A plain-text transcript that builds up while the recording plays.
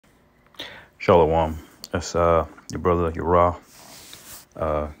Shalom. That's your brother Uriah.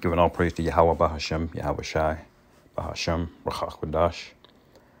 Giving all praise to Yahweh Bahashem, Yahweh Shai, Bahashem, Rachakwadash.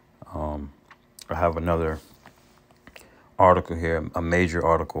 I have another article here, a major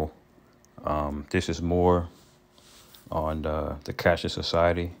article. This is more on the cashless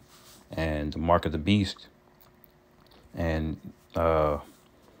society and the mark of the beast. And there's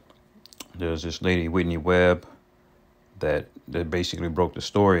this lady, Whitney Webb, that basically broke the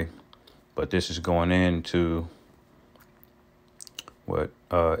story. But this is going into what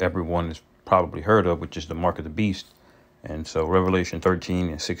everyone has probably heard of, which is the mark of the beast. And so Revelation 13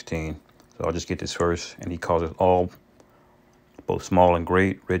 and 16. So I'll just get this first. And he calls it all, both small and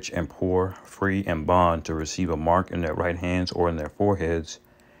great, rich and poor, free and bond, to receive a mark in their right hands or in their foreheads,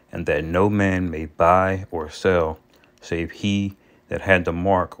 and that no man may buy or sell, save he that had the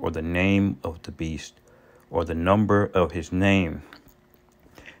mark or the name of the beast or the number of his name.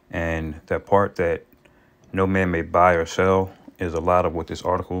 And that part, that no man may buy or sell, is a lot of what this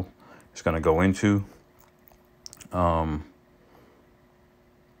article is going to go into. So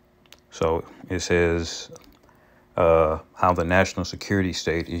it says how the national security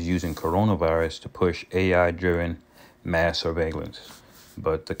state is using coronavirus to push AI-driven mass surveillance.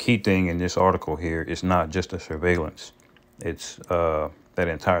 But the key thing in this article here is not just the surveillance. It's that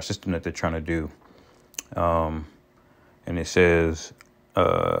entire system that they're trying to do. And it says,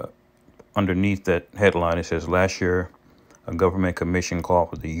 underneath that headline, it says, last year, a government commission called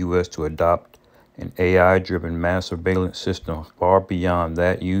for the U.S. to adopt an AI-driven mass surveillance system far beyond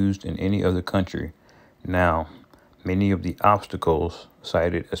that used in any other country. Now, many of the obstacles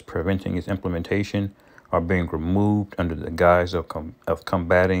cited as preventing its implementation are being removed under the guise of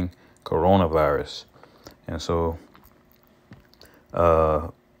combating coronavirus. And so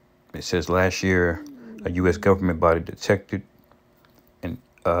it says last year, a U.S. government body detected and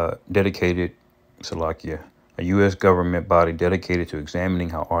dedicated, a U.S. government body dedicated to examining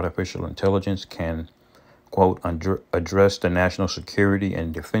how artificial intelligence can, quote, address the national security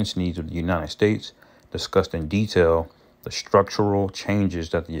and defense needs of the United States, discussed in detail the structural changes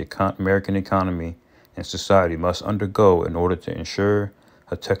that the American economy and society must undergo in order to ensure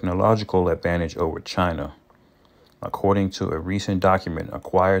a technological advantage over China. According to a recent document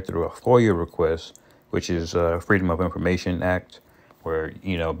acquired through a FOIA request, which is Freedom of Information Act, where,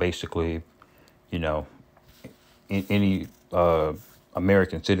 basically, any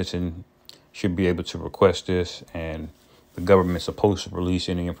American citizen should be able to request this, and the government's supposed to release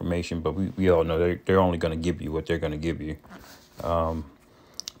any information, but we all know they're only going to give you what they're going to give you.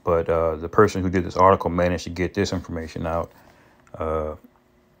 But the person who did this article managed to get this information out, because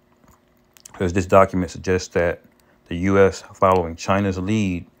this document suggests that the U.S., following China's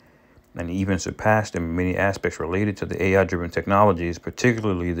lead, and even surpassed in many aspects related to the AI-driven technologies,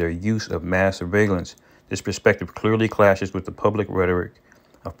 particularly their use of mass surveillance. This perspective clearly clashes with the public rhetoric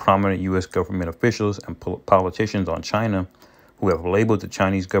of prominent U.S. government officials and politicians on China, who have labeled the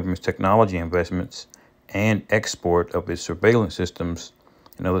Chinese government's technology investments and export of its surveillance systems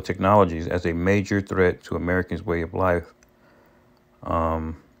and other technologies as a major threat to Americans' way of life.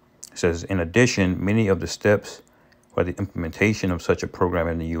 It says, in addition, many of the steps for the implementation of such a program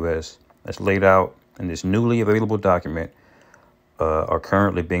in the U.S. as laid out in this newly available document are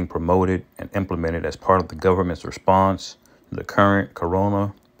currently being promoted and implemented as part of the government's response to the current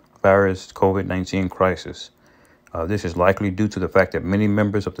coronavirus COVID-19 crisis. This is likely due to the fact that many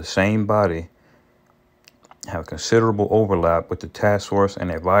members of the same body have considerable overlap with the task force and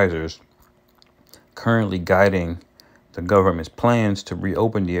advisors currently guiding the government's plans to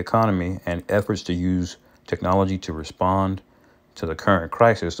reopen the economy and efforts to use technology to respond to the current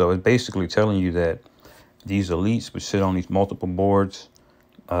crisis. So it's basically telling you that these elites which sit on these multiple boards,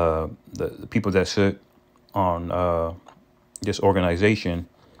 the people that sit on this organization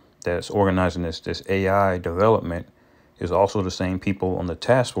that's organizing this AI development, is also the same people on the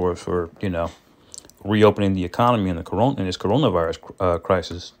task force for, reopening the economy in this coronavirus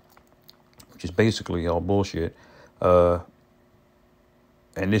crisis, which is basically all bullshit. And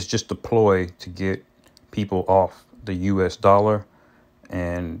it's just a ploy to get people off the U.S. dollar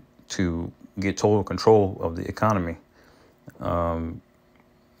and to get total control of the economy.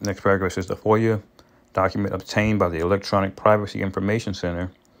 Next paragraph says the FOIA document obtained by the Electronic Privacy Information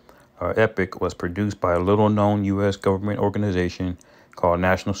Center, EPIC, was produced by a little-known U.S. government organization called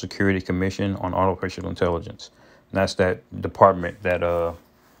National Security Commission on Artificial Intelligence. And that's that department that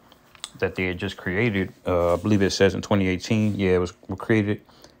they had just created. I believe it says in 2018. Yeah, it was created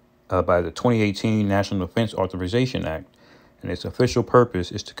by the 2018 National Defense Authorization Act, and its official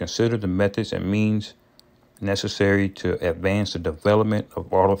purpose is to consider the methods and means necessary to advance the development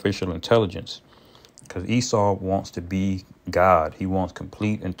of artificial intelligence. Because Esau wants to be God. He wants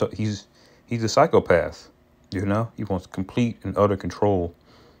complete and he's a psychopath. You know, he wants complete and utter control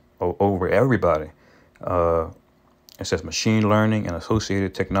over everybody. It says machine learning and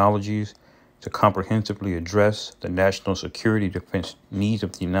associated technologies to comprehensively address the national security defense needs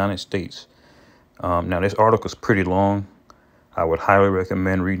of the United States. Now, this article is pretty long. I would highly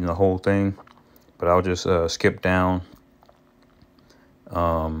recommend reading the whole thing, but I'll just skip down.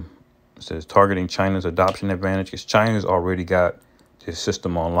 It says targeting China's adoption advantage, because China's already got this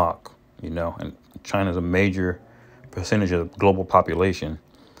system on lock, you know, and China's a major percentage of the global population.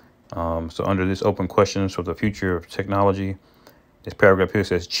 So under this open questions for the future of technology, this paragraph here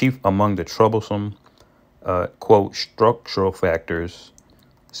says, chief among the troublesome, quote, structural factors,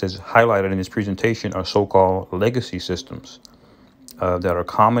 says highlighted in this presentation are so-called legacy systems that are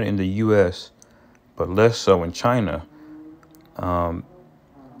common in the U.S., but less so in China.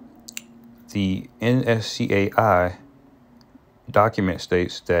 The NSCAI document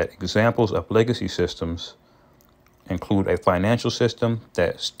states that examples of legacy systems include a financial system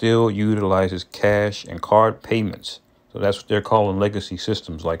that still utilizes cash and card payments. So that's what they're calling legacy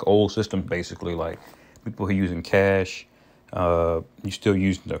systems, like old systems, basically, like people who are using cash. You still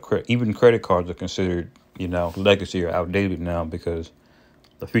using even credit cards are considered, you know, legacy or outdated now, because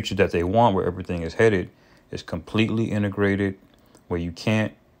the future that they want, where everything is headed, is completely integrated, where you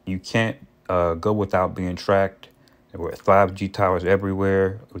can't go without being tracked. There were 5G towers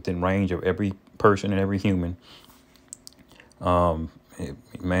everywhere, within range of every person and every human.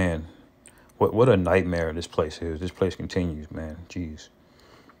 Man, what a nightmare this place is. This place continues, man. Jeez.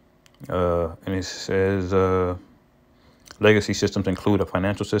 And it says legacy systems include a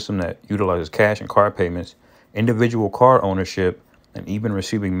financial system that utilizes cash and card payments, individual car ownership, and even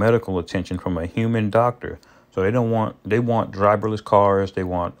receiving medical attention from a human doctor. So they want driverless cars. They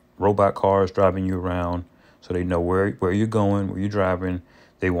want robot cars driving you around, so they know where you're going, where you're driving.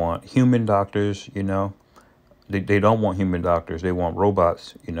 They want human doctors, you know. They don't want human doctors. They want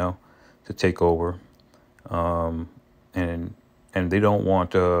robots, you know, to take over. And they don't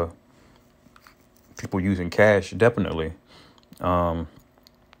want people using cash, definitely.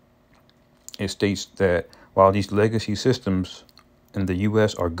 It states that while these legacy systems in the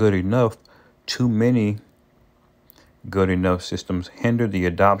U.S. are good enough, too many good enough systems hinder the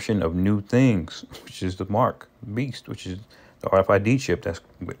adoption of new things, which is the mark beast, which is the RFID chip that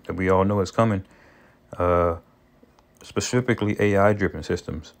we all know is coming, specifically AI-driven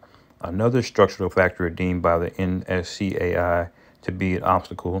systems. Another structural factor deemed by the NSCAI to be an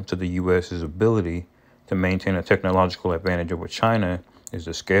obstacle to the U.S.'s ability to maintain a technological advantage over China is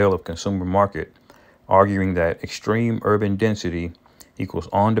the scale of consumer market, arguing that extreme urban density equals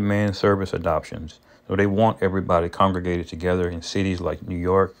on-demand service adoptions. So they want everybody congregated together in cities like New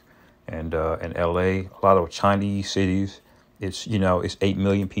York and LA. A lot of Chinese cities, it's 8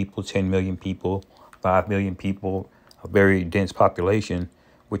 million people, 10 million people, 5 million people, a very dense population,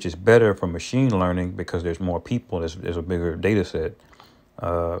 which is better for machine learning because there's more people. There's a bigger data set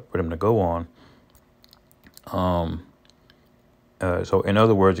for them to go on. So in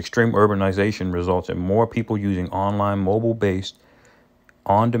other words, extreme urbanization results in more people using online mobile-based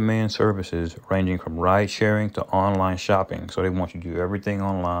on-demand services ranging from ride sharing to online shopping. So they want you to do everything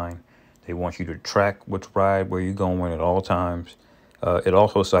online. They want you to track which ride, where you're going at all times. It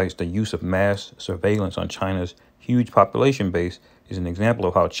also cites the use of mass surveillance on China's huge population base is an example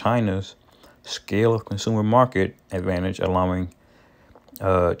of how China's scale of consumer market advantage, allowing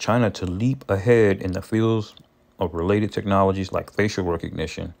China to leap ahead in the fields of related technologies like facial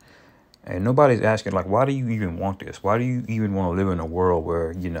recognition. And nobody's asking, like, why do you even want this? Why do you even want to live in a world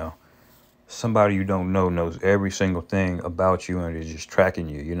where, you know, somebody you don't know knows every single thing about you and is just tracking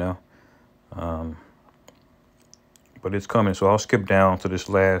you, you know? But it's coming. So I'll skip down to this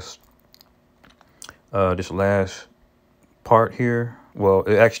last part here. Well,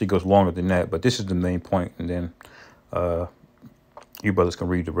 it actually goes longer than that, but this is the main point, and then you brothers can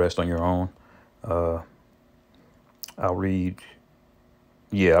read the rest on your own. I'll read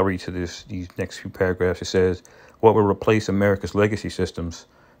to these next few paragraphs. It says, what will replace America's legacy systems?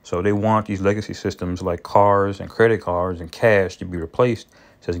 So they want these legacy systems like cars and credit cards and cash to be replaced.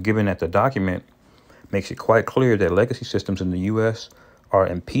 It says, given that the document makes it quite clear that legacy systems in the U.S. are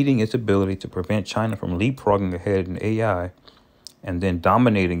impeding its ability to prevent China from leapfrogging ahead in AI and then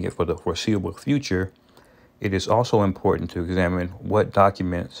dominating it for the foreseeable future, it is also important to examine what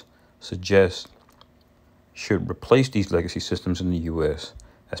documents suggest should replace these legacy systems in the U.S.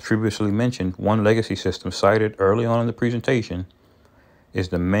 As previously mentioned, one legacy system cited early on in the presentation is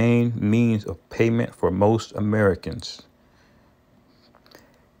the main means of payment for most Americans.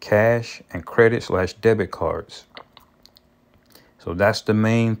 Cash and credit/debit cards. So that's the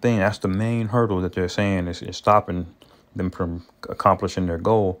main thing. That's the main hurdle that they're saying is stopping them from accomplishing their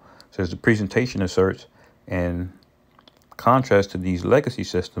goal. So as the presentation asserts, in contrast to these legacy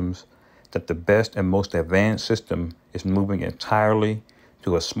systems, that the best and most advanced system is moving entirely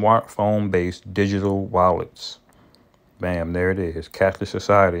to a smartphone-based digital wallets. Bam, there it is, cashless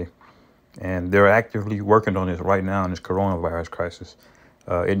society. And they're actively working on this right now in this coronavirus crisis.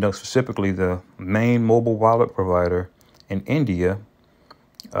 It knows specifically the main mobile wallet provider in India,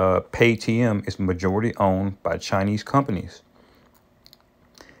 Paytm, is majority owned by Chinese companies.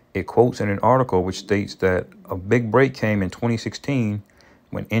 It quotes in an article which states that a big break came in 2016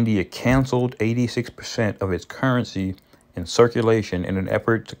 when India canceled 86% of its currency in circulation in an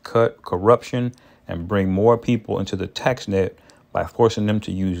effort to cut corruption and bring more people into the tax net by forcing them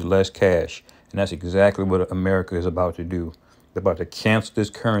to use less cash. And that's exactly what America is about to do. They're about to cancel this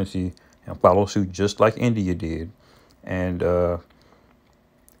currency and follow suit just like India did. And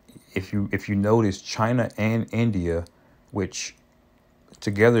if you notice, China and India, which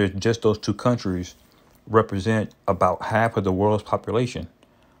together just those two countries represent about half of the world's population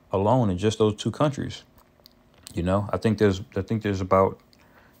alone in just those two countries. You know, I think there's about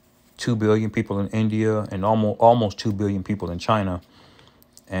 2 billion people in India and almost 2 billion people in China,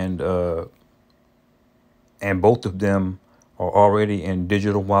 and both of them are already in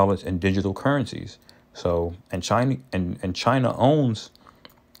digital wallets and digital currencies. So, and China owns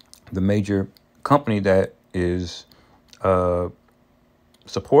the major company that is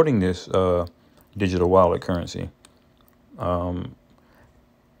supporting this digital wallet currency.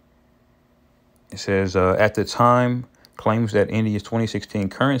 It says, at the time, claims that India's 2016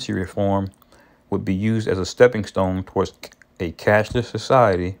 currency reform would be used as a stepping stone towards a cashless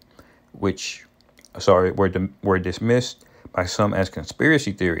society, were dismissed by some as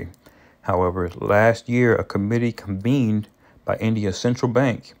conspiracy theory. However, last year, a committee convened by India's central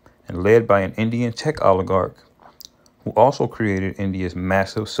bank and led by an Indian tech oligarch who also created India's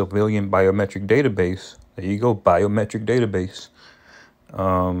massive civilian biometric database. There you go, biometric database.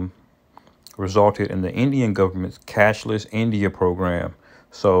 Resulted in the Indian government's Cashless India program.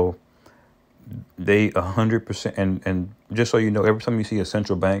 So they 100%, and just so you know, every time you see a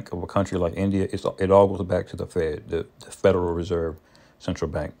central bank of a country like India, it all goes back to the Fed, the Federal Reserve Central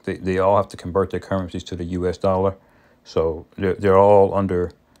Bank. They all have to convert their currencies to the US dollar. So they're all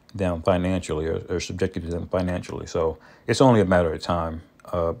under them financially, or subjected to them financially. So it's only a matter of time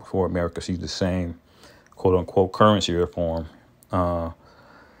before America sees the same quote unquote currency reform.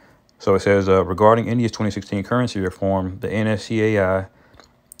 So it says, regarding India's 2016 currency reform, the NSCAI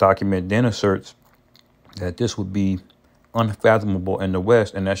document then asserts that this would be unfathomable in the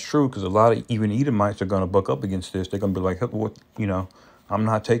West. And that's true, because a lot of even Edomites are going to buck up against this. They're going to be like, what, I'm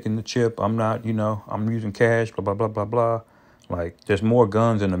not taking the chip. I'm not, I'm using cash, blah, blah, blah, blah, blah. Like, there's more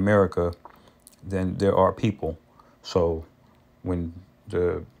guns in America than there are people. So when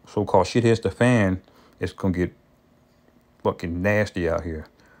the so-called shit hits the fan, it's going to get fucking nasty out here.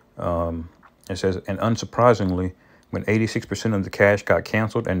 It says, and unsurprisingly, when 86% of the cash got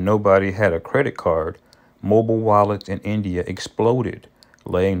canceled and nobody had a credit card, mobile wallets in India exploded,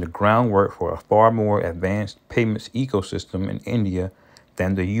 laying the groundwork for a far more advanced payments ecosystem in India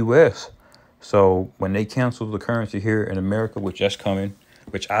than the U.S. So when they cancel the currency here in America, which that's coming,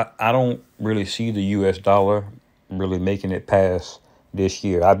 which I don't really see the U.S. dollar really making it past this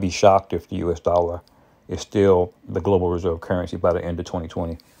year. I'd be shocked if the U.S. dollar is still the global reserve currency by the end of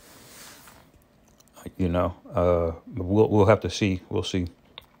 2020. We'll have to see. We'll see.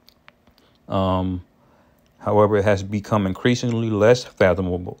 However, it has become increasingly less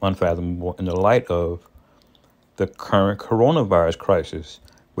unfathomable in the light of the current coronavirus crisis,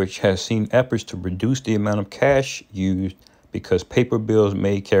 which has seen efforts to reduce the amount of cash used because paper bills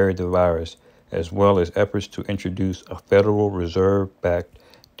may carry the virus, as well as efforts to introduce a Federal Reserve-backed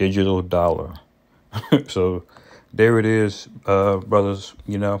digital dollar. So there it is, brothers.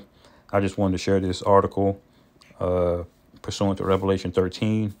 I just wanted to share this article pursuant to Revelation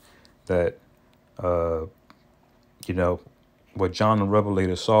 13 that, what John the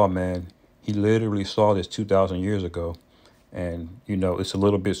Revelator saw, man, he literally saw this 2,000 years ago. And, it's a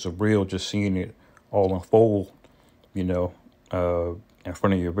little bit surreal just seeing it all unfold, in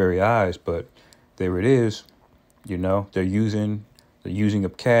front of your very eyes. But there it is. They're using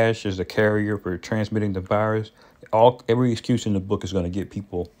of cash as a carrier for transmitting the virus. Every excuse in the book is going to get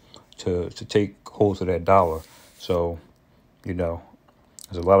people to take hold of that dollar. So, I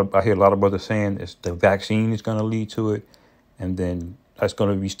hear a lot of brothers saying the vaccine is going to lead to it. And then That's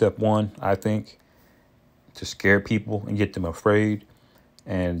going to be step one, I think, to scare people and get them afraid.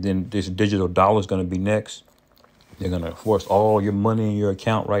 And then this digital dollar is going to be next. They're going to force all your money in your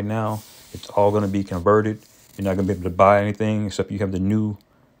account right now. It's all going to be converted. You're not going to be able to buy anything except you have the new,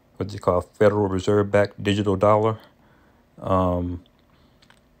 what they call Federal Reserve backed digital dollar. And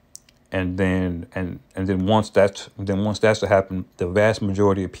then once that's to happen, the vast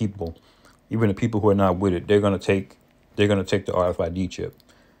majority of people, even the people who are not with it, they're gonna take the RFID chip,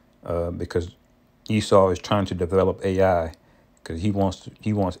 because Esau is trying to develop AI, because he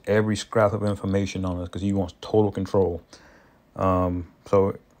wants every scrap of information on us, because he wants total control.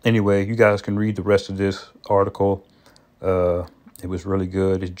 So anyway, you guys can read the rest of this article. It was really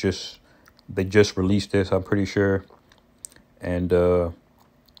good. They just released this, I'm pretty sure, and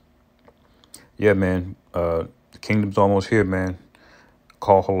yeah, man, the kingdom's almost here, man.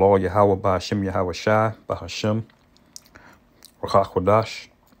 Call halal Yahweh Ba'Hashem Yahweh Shai Ba'Hashem Ruach Kodash.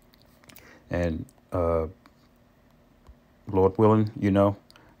 And Lord willing,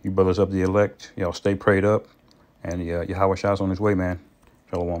 you brothers of the elect, y'all stay prayed up. And Yahweh Shai's on his way, man.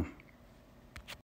 Shalom.